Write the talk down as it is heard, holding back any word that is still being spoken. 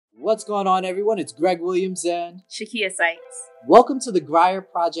What's going on, everyone? It's Greg Williams and Shakia Sykes. Welcome to the Grier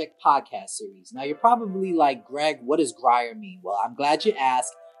Project podcast series. Now, you're probably like, Greg, what does Grier mean? Well, I'm glad you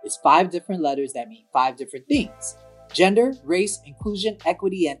asked. It's 5 different letters that mean 5 different things: gender, race, inclusion,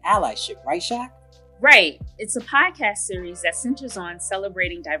 equity, and allyship. Right, Shaq? Right. It's a podcast series that centers on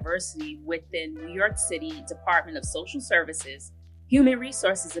celebrating diversity within New York City Department of Social Services, Human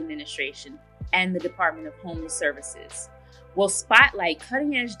Resources Administration, and the Department of Homeless Services. We'll spotlight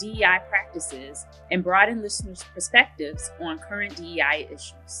cutting-edge DEI practices and broaden listeners' perspectives on current DEI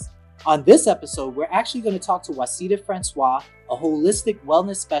issues. On this episode, we're actually going to talk to Wasita Francois, a holistic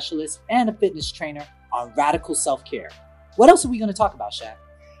wellness specialist and a fitness trainer, on radical self-care. What else are we going to talk about, Shaq?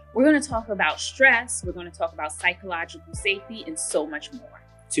 We're going to talk about stress, we're going to talk about psychological safety, and so much more.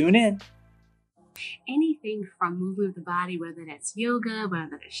 Tune in. Anything from movement of the body, whether that's yoga, whether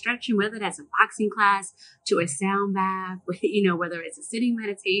that's stretching, whether that's a boxing class, to a sound bath, whether it's a sitting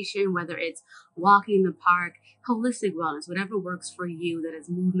meditation, whether it's walking in the park, holistic wellness, whatever works for you, that is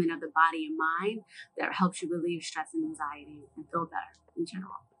movement of the body and mind that helps you relieve stress and anxiety and feel better in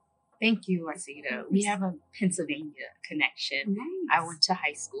general. Thank you, Wasita. We have a Pennsylvania connection. Nice. I went to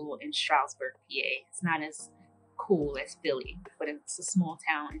high school in Stroudsburg, PA. It's not as cool as Philly, but it's a small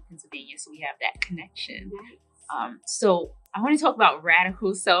town in Pennsylvania, so we have that connection. Nice. So I want to talk about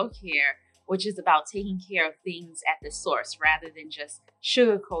radical self-care, which is about taking care of things at the source rather than just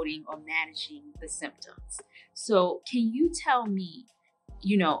sugarcoating or managing the symptoms. So can you tell me,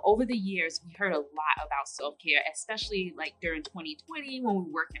 over the years, we heard a lot about self-care, especially like during 2020 when we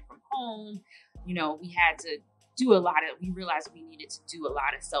were working from home. We had to we realized we needed to do a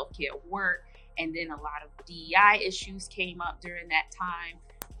lot of self-care work. And then a lot of DEI issues came up during that time.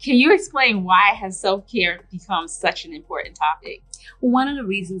 Can you explain why has self-care become such an important topic? Well, one of the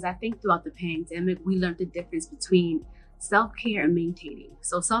reasons I think throughout the pandemic, we learned the difference between self-care and maintaining.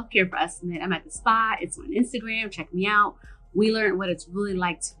 So self-care for us, I'm at the spa, it's on Instagram, check me out. We learned what it's really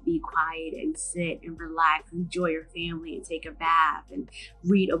like to be quiet and sit and relax, enjoy your family and take a bath and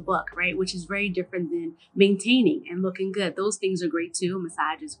read a book, right? Which is very different than maintaining and looking good. Those things are great too.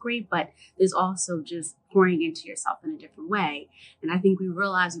 Massage is great, but there's also just pouring into yourself in a different way. And I think we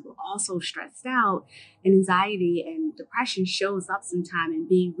realized we were also stressed out, and anxiety and depression shows up sometime, and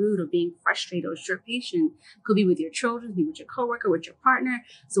being rude or being frustrated or short patient could be with your children, be with your coworker, with your partner.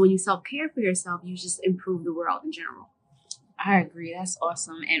 So when you self-care for yourself, you just improve the world in general. I agree. That's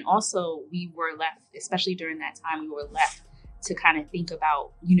awesome. And also we were left, especially during that time, we were left to kind of think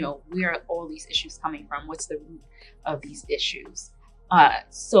about, where are all these issues coming from? What's the root of these issues?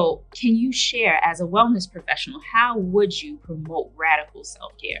 So can you share, as a wellness professional, how would you promote radical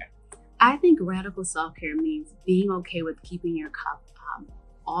self-care? I think radical self-care means being okay with keeping your cup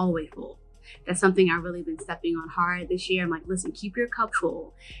all the way full. That's something I've really been stepping on hard this year. I'm like, listen, keep your cup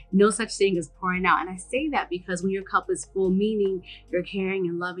full. No such thing as pouring out. And I say that because when your cup is full, meaning you're caring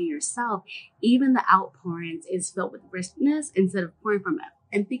and loving yourself, even the outpourings is filled with richness instead of pouring from an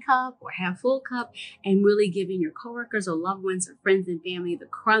empty cup or half full cup, and really giving your coworkers or loved ones or friends and family the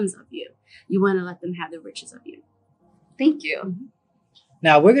crumbs of you. You want to let them have the riches of you. Thank you. Mm-hmm.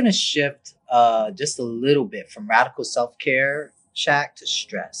 Now, we're going to shift just a little bit from radical self-care, Shaq, to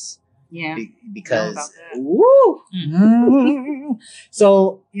stress. Yeah. Because, woo! Mm-hmm.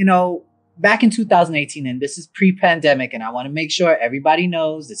 So, back in 2018, and this is pre-pandemic, and I want to make sure everybody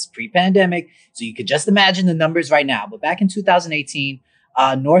knows this is pre-pandemic, so you could just imagine the numbers right now. But back in 2018,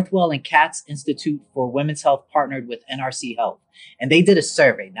 Northwell and Katz Institute for Women's Health partnered with NRC Health, and they did a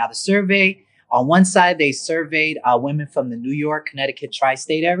survey. Now, the survey, on one side, they surveyed women from the New York, Connecticut,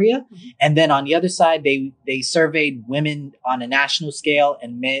 tri-state area. Mm-hmm. And then on the other side, they surveyed women on a national scale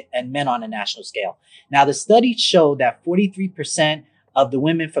and men on a national scale. Now, the study showed that 43% of the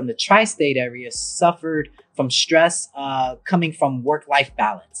women from the tri-state area suffered from stress coming from work-life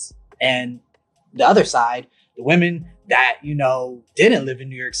balance. And the other side, the women that, didn't live in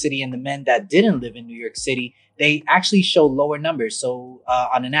New York City and the men that didn't live in New York City, they actually show lower numbers. So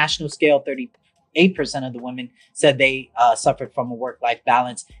on a national scale, 38% of the women said they suffered from a work-life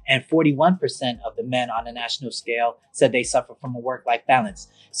balance, and 41% of the men on a national scale said they suffered from a work-life balance.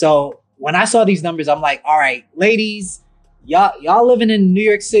 So when I saw these numbers, I'm like, all right, ladies, y'all living in New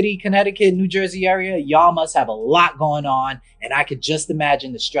York City, Connecticut, New Jersey area, y'all must have a lot going on. And I could just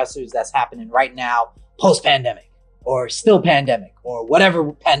imagine the stressors that's happening right now, post-pandemic or still pandemic or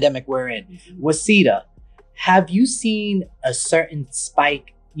whatever pandemic we're in. Mm-hmm. Wasita, have you seen a certain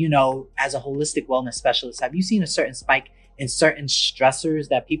spike, as a holistic wellness specialist, have you seen a certain spike in certain stressors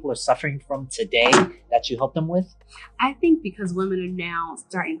that people are suffering from today that you help them with? I think because women are now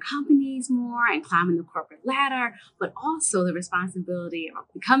starting companies more and climbing the corporate ladder, but also the responsibility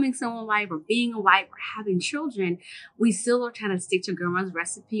of becoming someone's wife or being a wife or having children, we still are trying to stick to grandma's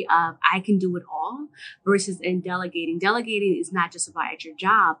recipe of I can do it all versus in delegating. Delegating is not just about at your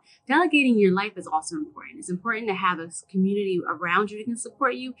job. Delegating your life is also important. It's important to have a community around you that can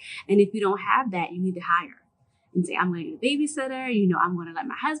support you. And if you don't have that, you need to hire. And say, I'm going to get a babysitter, I'm going to let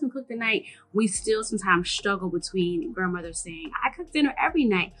my husband cook tonight. We still sometimes struggle between grandmothers saying, I cook dinner every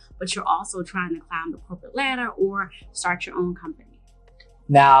night, but you're also trying to climb the corporate ladder or start your own company.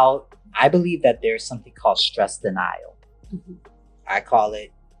 Now, I believe that there's something called stress denial. Mm-hmm. I call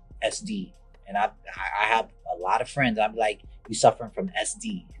it SD. And I have a lot of friends. I'm like, you suffering from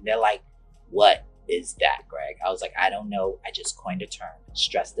SD. And they're like, what is that, Greg? I was like, I don't know. I just coined a term,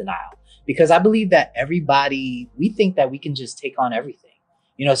 stress denial. Because I believe that we think that we can just take on everything,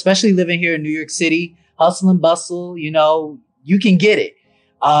 especially living here in New York City, hustle and bustle, you can get it.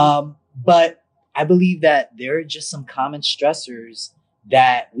 But I believe that there are just some common stressors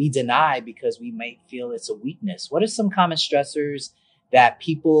that we deny because we might feel it's a weakness. What are some common stressors that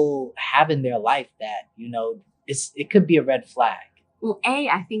people have in their life that, it could be a red flag? Well,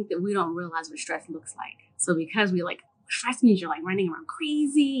 I think that we don't realize what stress looks like. So because we stress means you're running around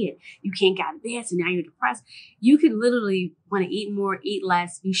crazy and you can't get out of bed, so now you're depressed. You could literally want to eat more, eat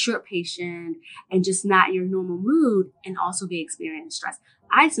less, be short patient, and just not in your normal mood and also be experiencing stress.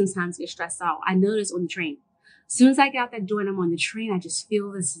 I sometimes get stressed out. I notice on the train. As soon as I get out that door and I'm on the train, I just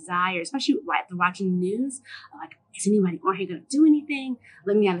feel this desire, especially after watching the news. Is anybody on here going to do anything?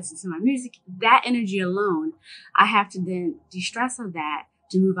 Let me listen to my music. That energy alone, I have to then de-stress of that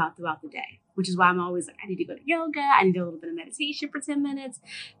to move out throughout the day, which is why I'm always I need to go to yoga. I need to do a little bit of meditation for 10 minutes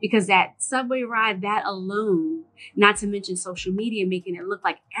because that subway ride, that alone, not to mention social media, making it look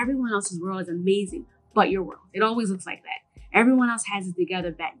like everyone else's world is amazing, but your world. It always looks like that. Everyone else has it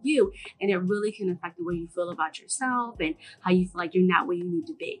together but you, and it really can affect the way you feel about yourself and how you feel like you're not where you need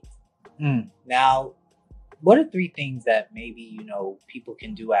to be. Now, what are 3 things that maybe, people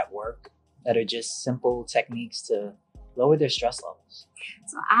can do at work that are just simple techniques to lower their stress levels?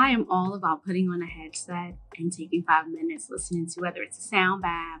 So I am all about putting on a headset and taking 5 minutes listening to whether it's a sound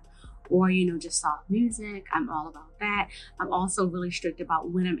bath or, just soft music. I'm all about that. I'm also really strict about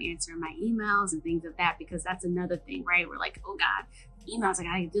when I'm answering my emails and things of that, because that's another thing, right? We're like, oh God, emails, I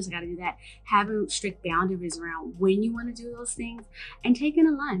gotta do this, I gotta do that. Having strict boundaries around when you want to do those things and taking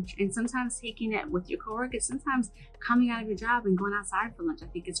a lunch and sometimes taking it with your coworkers, sometimes coming out of your job and going outside for lunch. I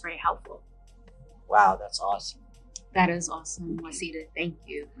think it's very helpful. Wow, that's awesome. That is awesome, Wasita. Thank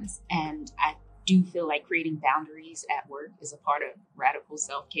you. And I do feel like creating boundaries at work is a part of radical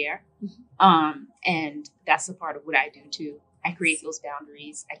self-care. And that's a part of what I do too. I create those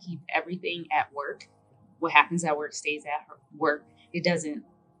boundaries. I keep everything at work. What happens at work stays at work. It doesn't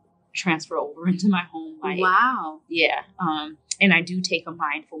transfer over into my home life. Wow. Yeah. And I do take a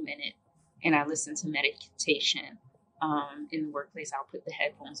mindful minute and I listen to meditation. In the workplace, I'll put the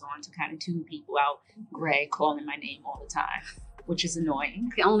headphones on to kind of tune people out. Greg calling my name all the time, which is annoying.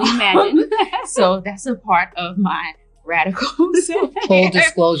 I can only imagine. So that's a part of my radical self-care. Full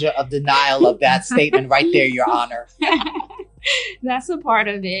disclosure of denial of that statement right there, Your Honor. That's a part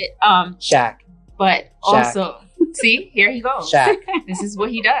of it. Shaq. But Shaq. also, see, here he goes. Shaq. This is what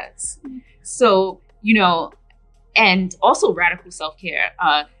he does. So, and also radical self-care.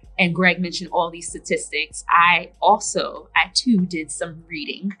 And Greg mentioned all these statistics. I too did some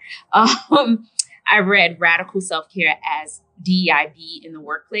reading. I read Radical Self-Care as DEIB in the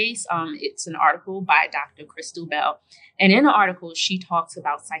Workplace. It's an article by Dr. Crystal Bell. And in the article, she talks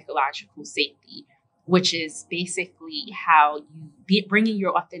about psychological safety, which is basically how you bringing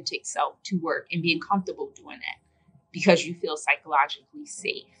your authentic self to work and being comfortable doing that because you feel psychologically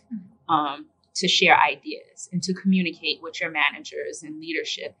safe to share ideas and to communicate with your managers and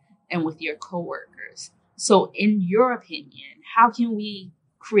leadership and with your coworkers. So in your opinion, how can we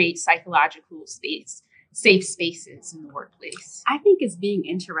create psychological safe spaces in the workplace? I think it's being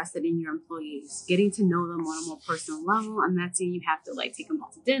interested in your employees, getting to know them on a more personal level. I'm not saying you have to take them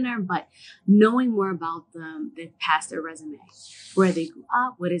out to dinner, but knowing more about them than past their resume, where they grew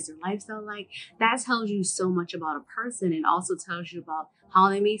up, what is their lifestyle like. That tells you so much about a person and also tells you about how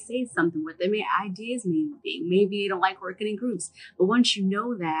they may say something, what their ideas may be. Maybe they don't like working in groups. But once you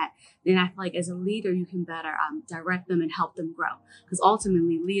know that, then I feel like as a leader, you can better direct them and help them grow. Because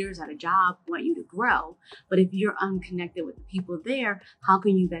ultimately, leaders at a job want you to grow. But if you're unconnected with the people there, how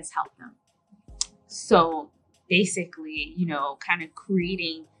can you best help them? So basically, kind of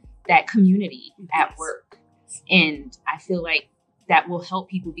creating that community at work. And I feel like that will help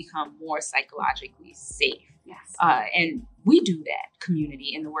people become more psychologically safe. Yes. And we do that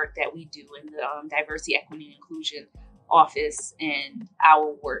community in the work that we do in the Diversity, Equity, and Inclusion office and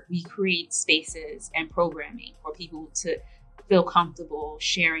our work. We create spaces and programming for people to feel comfortable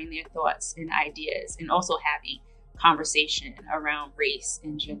sharing their thoughts and ideas, and also having conversation around race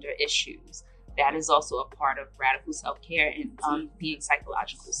and gender issues. That is also a part of radical self-care and being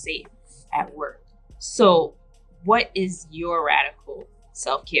psychologically safe at work. So what is your radical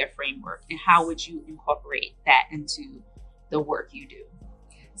self-care framework, and how would you incorporate that into the work you do?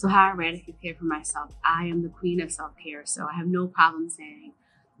 So how I radically care for myself, I am the queen of self-care. So I have no problem saying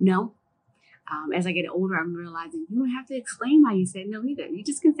no. As I get older, I'm realizing you don't have to explain why you said no either. You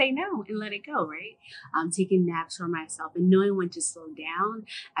just can say no and let it go, right? Taking naps for myself and knowing when to slow down.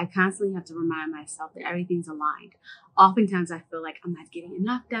 I constantly have to remind myself that everything's aligned. Oftentimes I feel like I'm not getting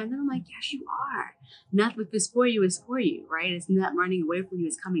enough done. And I'm like, yes, you are. Nothing is for you is for you, right? It's not running away from you,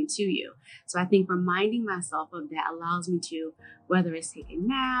 it's coming to you. So I think reminding myself of that allows me to, whether it's take a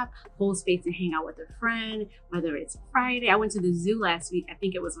nap, hold space and hang out with a friend, whether it's Friday. I went to the zoo last week. I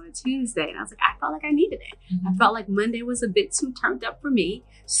think it was on a Tuesday. And I was like, I felt like I needed it. Mm-hmm. I felt like Monday was a bit too turned up for me.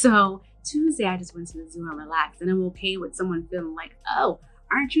 So Tuesday, I just went to the zoo and relaxed. And I'm okay with someone feeling like, oh,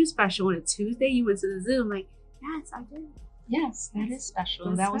 aren't you special? On a Tuesday, you went to the zoo. I'm like, yes, I did. Yes, that is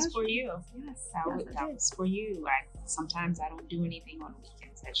special. That was for you. Yes, that was for you. Sometimes I don't do anything on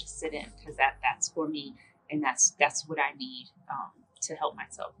weekends. I just sit in because that's for me, and that's what I need to help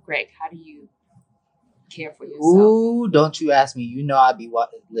myself. Greg, how do you care for yourself? Ooh, don't you ask me. You know I be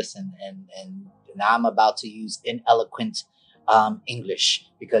listen, and I'm about to use ineloquent English,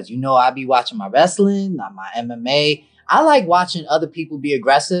 because you know I be watching my wrestling, not my MMA. I like watching other people be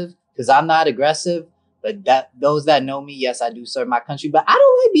aggressive because I'm not aggressive. But those that know me, yes, I do serve my country, but I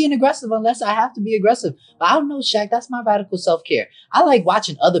don't like being aggressive unless I have to be aggressive. But I don't know, Shaq, that's my radical self-care. I like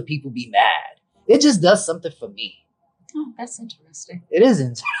watching other people be mad. It just does something for me. Oh, that's interesting. It is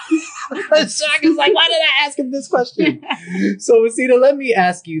interesting. Shaq is like, why did I ask him this question? So, Wasita, let me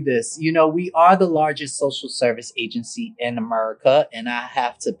ask you this. You know, we are the largest social service agency in America, and I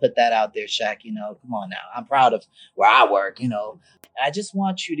have to put that out there, Shaq. You know, come on now. I'm proud of where I work, you know. I just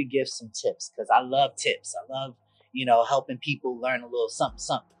want you to give some tips, because I love tips. I love, you know, helping people learn a little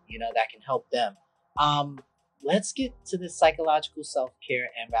something, you know, that can help them. Let's get to the psychological self-care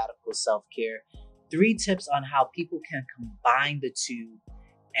and radical self-care. 3 tips on how people can combine the two.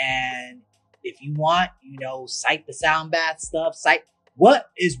 And if you want, you know, cite the sound bath stuff, cite what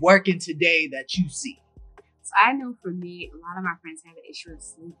is working today that you see. So I know for me, a lot of my friends have an issue of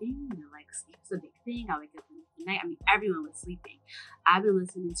sleeping. You know, like sleep's a big thing. I wake up in the night. I mean, everyone was sleeping. I've been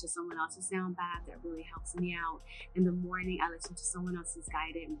listening to someone else's sound bath that really helps me out. In the morning, I listen to someone else's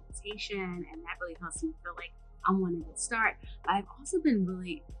guided meditation, and that really helps me feel like I want to get started. But I've also been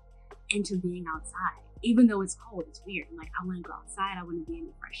really into being outside, even though it's cold. It's weird. I'm like, I want to go outside. I want to be in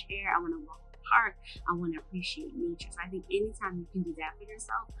the fresh air. I want to walk in the park. I want to appreciate nature. So I think anytime you can do that for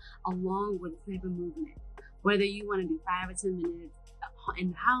yourself, along with the type of movement, whether you want to do 5 or 10 minutes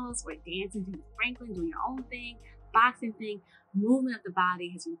in the house or dancing to Franklin, doing your own thing, boxing thing, movement of the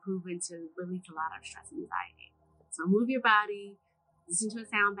body has been proven to release a lot of stress and anxiety. So move your body, listen to a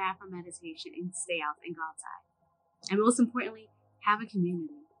sound bath or meditation, and stay out and go outside. And most importantly, have a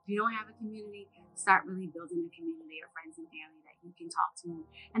community. If you don't have a community, start really building a community of friends and family that you can talk to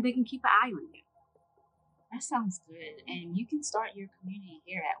and they can keep an eye on you. That sounds good. And you can start your community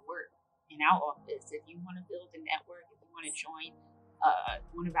here at work in our office. If you want to build a network, if you want to join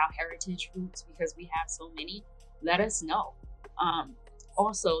one of our heritage groups, because we have so many, let us know.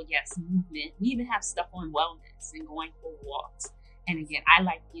 Also, yes, movement. We even have stuff on wellness and going for walks. And again, I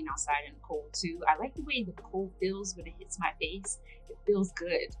like being outside in the cold too. I like the way the cold feels when it hits my face. It feels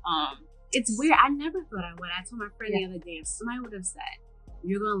good. It's weird. I never thought I would. I told my friend the other day, if somebody would have said,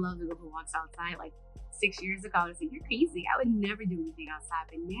 you're going to love to go for walks outside, like 6 years ago, I was like, you're crazy. I would never do anything outside.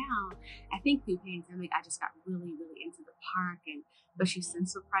 But now, I think through pandemic, I just got really, really into the park, and especially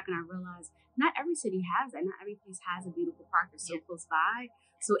Central Park. And I realized not every city has that. Not every place has a beautiful park that's so close by.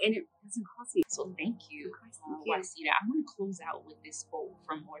 So, and it doesn't cost me. So thank you, Wasita. I'm going to close out with this quote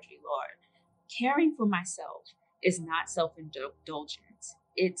from Audre Lorde. Caring for myself is not self-indulgence.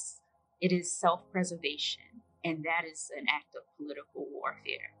 It is self-preservation. And that is an act of political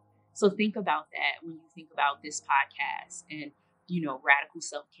warfare. So think about that when you think about this podcast and, you know, radical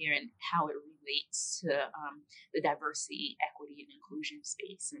self-care and how it relates to the diversity, equity, and inclusion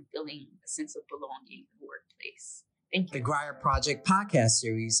space and feeling a sense of belonging in the workplace. Thank you. The Grier Project podcast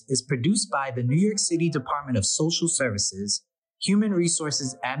series is produced by the New York City Department of Social Services, Human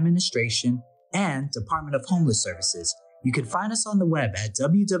Resources Administration, and Department of Homeless Services. You can find us on the web at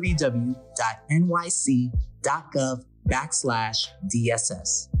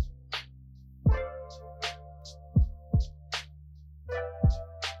www.nyc.gov/DSS.